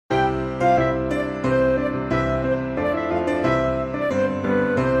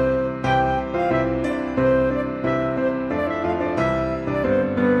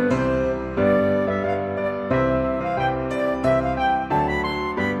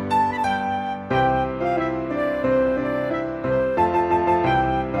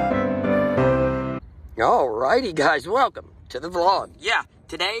Alrighty guys, welcome to the vlog. Yeah,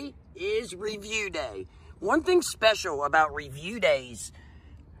 today is review day. One thing special about review days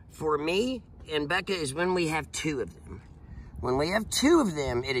for me and Becca is when we have two of them. When we have two of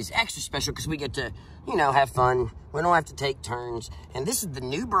them, it is extra special because we get to, you know, have fun. We don't have to take turns. And this is the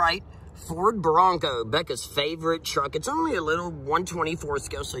new bright Ford Bronco, Becca's favorite truck. It's only a little 124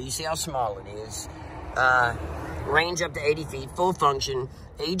 scale, so you see how small it is. Range up to 80 feet, full function,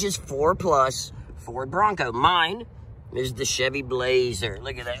 ages 4+, Ford Bronco. Mine is the Chevy Blazer.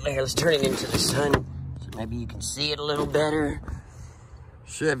 Look at that. Let's turn it into the sun so maybe you can see it a little better.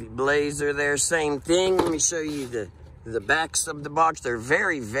 Chevy Blazer there, same thing. Let me show you the backs of the box. They're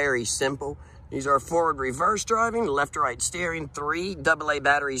very, very simple. These are forward reverse driving, left to right steering, 3 AA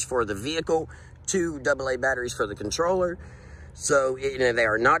batteries for the vehicle, 2 AA batteries for the controller. So, you know, they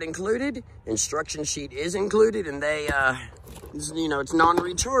are not included. Instruction sheet is included, and they, you know, it's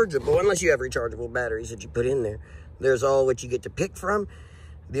non-rechargeable unless you have rechargeable batteries that you put in there. There's all what you get to pick from.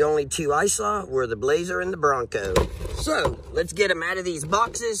 The only two I saw were the Blazer and the Bronco. So, let's get them out of these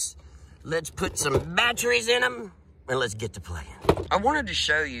boxes. Let's put some batteries in them, and let's get to playing. I wanted to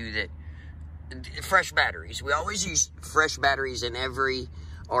show you that fresh batteries. We always use fresh batteries in every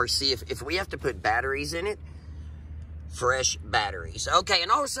RC. If we have to put batteries in it, fresh batteries. Okay,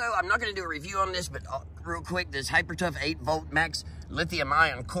 and also, I'm not going to do a review on this, but real quick, this Hypertough 8V Max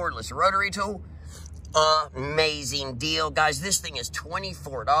lithium-ion cordless rotary tool. Amazing deal. Guys, this thing is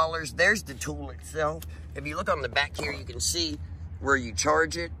 $24. There's the tool itself. If you look on the back here, you can see where you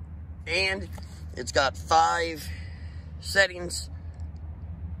charge it. And it's got 5 settings.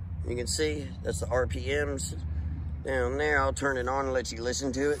 You can see, that's the RPMs down there. I'll turn it on and let you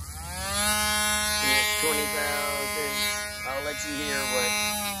listen to it. And it's 20,000. I'll let you hear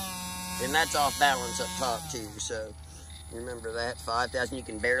what, and that's off balance up top too, so remember that. 5,000, you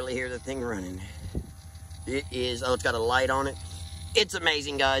can barely hear the thing running. It is, oh, it's got a light on it. It's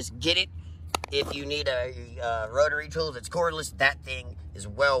amazing, guys. Get it. If you need a rotary tool that's cordless, that thing is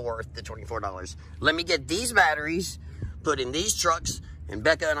well worth the $24. Let me get these batteries put in these trucks, and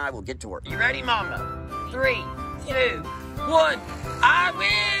Becca and I will get to work. You ready, Mama? 3, 2, 1. I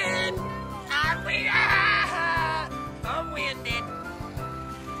win! I win! I'm winded.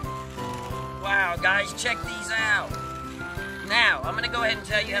 Wow, guys, check these out. Now, I'm going to go ahead and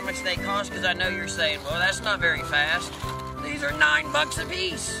tell you how much they cost because I know you're saying, well, that's not very fast. These are $9 a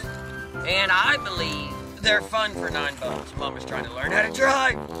piece. And I believe they're fun for $9. Mama's trying to learn how to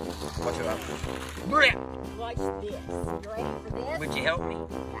drive. Watch it out. Brilliant. Watch this. You ready for this? Would you help me?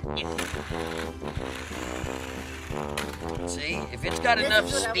 See, if it's got enough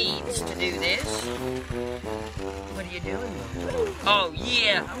speeds to do this. What are you doing? Oh,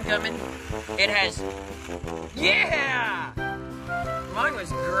 yeah, I'm coming. It has, yeah! Mine was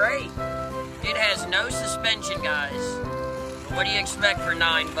great. It has no suspension, guys. What do you expect for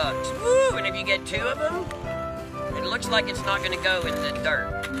 $9? Woo! And if you get 2 of them, it looks like it's not going to go in the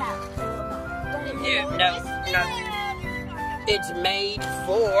dirt. No. It's made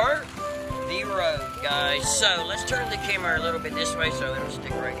for the road, guys. So let's turn the camera a little bit this way so it'll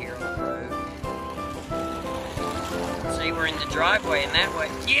stick right here on the road. See, we're in the driveway and that way.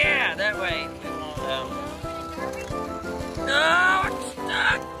 Yeah, that way. We won't, no, I'm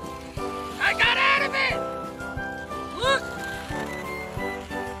stuck. I got out of it. Look.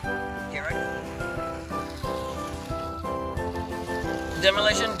 Here I go.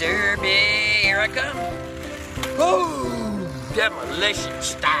 Demolition derby. Here I come. Oh, demolition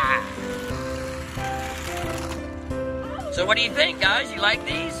style. So what do you think, guys? You like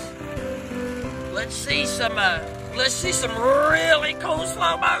these? Let's see some really cool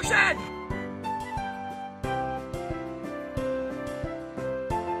slow motion.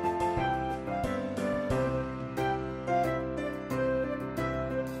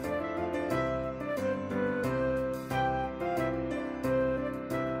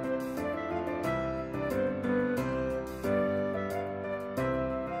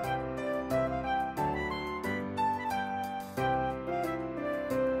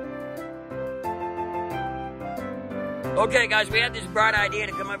 Okay, guys, we had this bright idea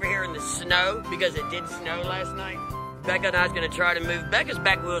to come over here in the snow because it did snow last night. Becca and I was going to try to move. Becca's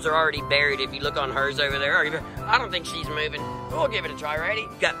back wheels are already buried. If you look on hers over there, I don't think she's moving. We'll give it a try. Ready?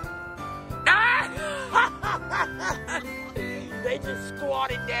 Go. Ah! They just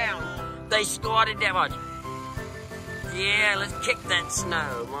squatted down. They squatted down. Watch. Yeah, let's kick that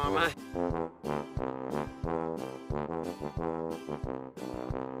snow, Mama.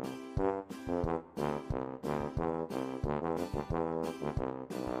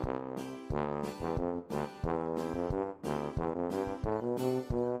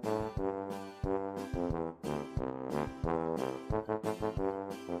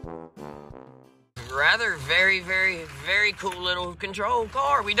 rather very, very, very cool little control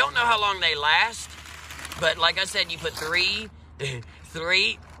car. We don't know how long they last, but like I said, you put three,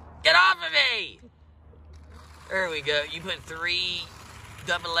 get off of me! There we go. You put 3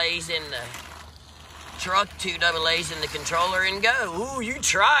 AA's in the truck, 2 AA's in the controller, and go. Ooh, you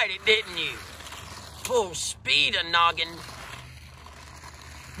tried it, didn't you? Full speed a noggin.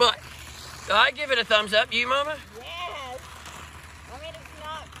 But I give it a thumbs up. You, Mama? Yes. I mean, it's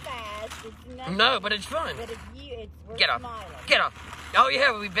not fast. It's nothing. No, but it's fun. But we're Get off. smiling. Get off. Oh,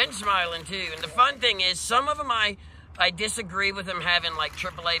 yeah, we've been smiling, too. And the fun thing is, some of them I disagree with them having, like,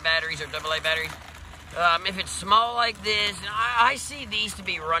 AAA batteries or AA batteries. If it's small like this, I see these to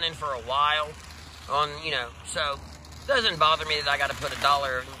be running for a while on, you know, so it doesn't bother me that I got to put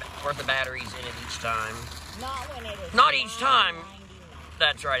 $1 worth of batteries in it each time. Not when it is. Not each time. $9.99.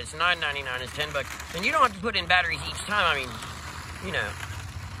 That's right, it's $9.99, it's $10. And you don't have to put in batteries each time. I mean, you know,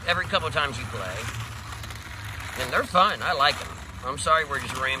 every couple of times you play. And they're fun, I like them. I'm sorry we're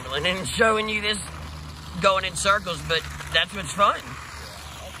just rambling and showing you this going in circles, but that's what's fun.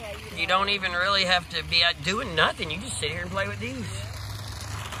 Okay, You don't even really have to be out doing nothing. You just sit here and play with these.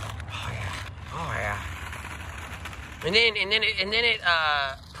 Oh yeah, oh yeah. And then it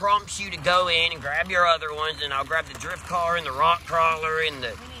prompts you to go in and grab your other ones, and I'll grab the drift car and the rock crawler and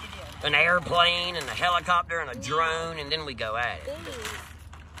an airplane and a helicopter and a drone, and then we go at it.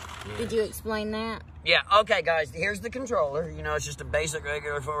 Yeah. Did you explain that? Yeah, okay, guys, here's the controller. You know, it's just a basic,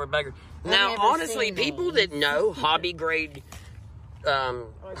 regular forward bagger. Now, honestly, people that know hobby grade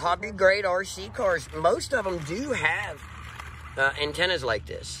RC cars, most of them do have antennas like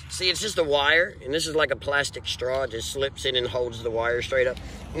this. See, it's just a wire, and this is like a plastic straw. It just slips in and holds the wire straight up.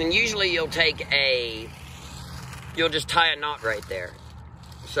 And then usually you'll just tie a knot right there,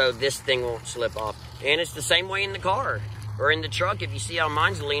 so this thing won't slip off. And it's the same way in the car or in the truck. If you see how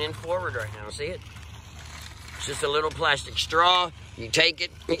mine's leaning forward right now, see it? It's just a little plastic straw. You take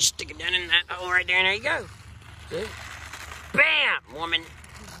it, you stick it down in that hole right there, and there you go. See? Bam, woman.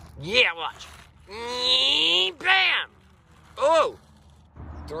 Yeah, watch. Bam. Oh.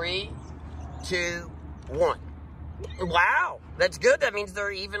 3, 2, 1. Wow, that's good. That means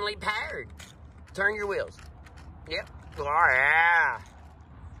they're evenly paired. Turn your wheels. Yep. Oh, yeah.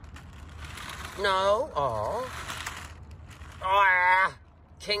 No. Oh. Oh, yeah.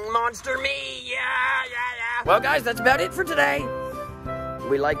 King Monster me. Yeah. Well, guys, that's about it for today.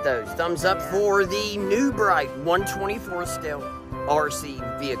 We like those. Thumbs up for the new bright 1/24 scale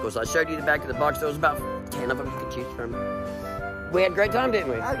RC vehicles. I showed you the back of the box. There was about 10 of them you could choose from. We had a great time, didn't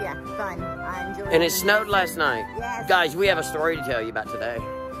we? Oh yeah, fun. I enjoyed it. And it snowed last night. Yes. Guys, we have a story to tell you about today.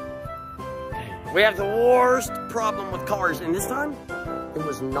 We have the worst problem with cars, and this time, it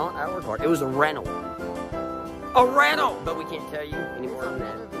was not our car. It was a rental. A rental! But we can't tell you any more than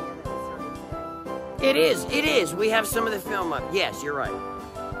that. It is. We have some of the film up. Yes, you're right.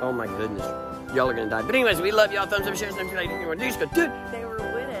 Oh my goodness. Y'all are gonna die. But anyways, we love y'all. Thumbs up, share, subscribe. Anything you want to do, just go, dude. They were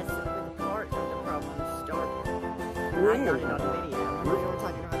with us when the part of the problem started. I got it on video. We were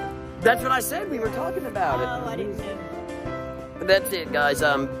talking about it. That's what I said. We were talking about it. Oh, I didn't know. But that's it, guys.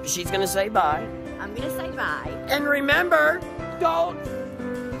 She's gonna say bye. I'm gonna say bye. And remember, don't.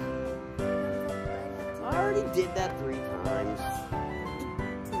 I already did that 3 times.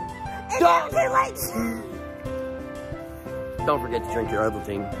 Don't forget to drink your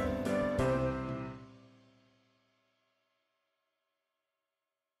Ovaltine.